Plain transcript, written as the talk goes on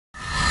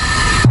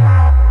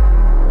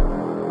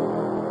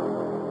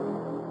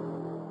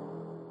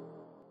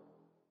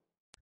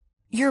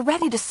You're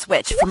ready to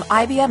switch from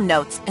IBM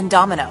Notes and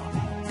Domino,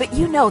 but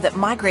you know that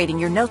migrating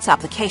your Notes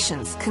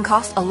applications can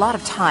cost a lot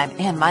of time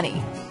and money.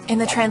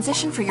 And the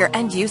transition for your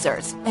end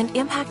users and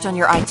impact on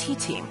your IT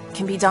team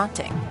can be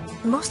daunting.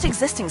 Most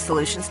existing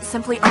solutions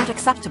simply aren't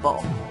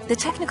acceptable. The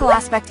technical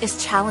aspect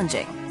is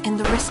challenging, and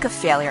the risk of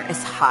failure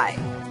is high.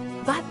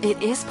 But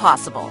it is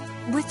possible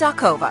with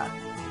DOCOVA.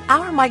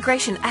 Our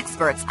migration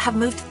experts have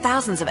moved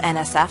thousands of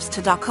NSFs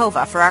to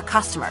DOCOVA for our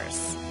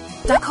customers.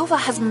 DOCOVA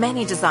has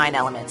many design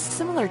elements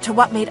similar to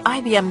what made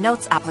IBM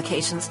Notes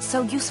applications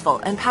so useful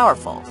and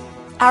powerful.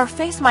 Our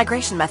phased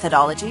migration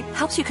methodology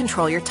helps you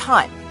control your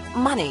time,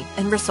 money,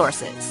 and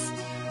resources.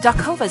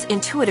 DOCOVA's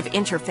intuitive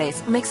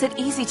interface makes it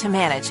easy to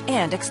manage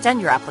and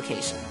extend your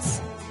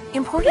applications.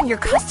 Importing your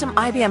custom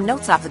IBM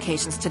Notes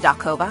applications to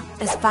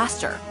DOCOVA is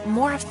faster,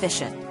 more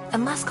efficient,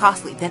 and less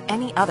costly than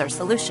any other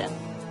solution.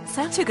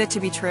 Sound too good to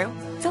be true?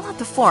 Fill out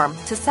the form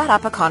to set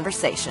up a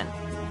conversation.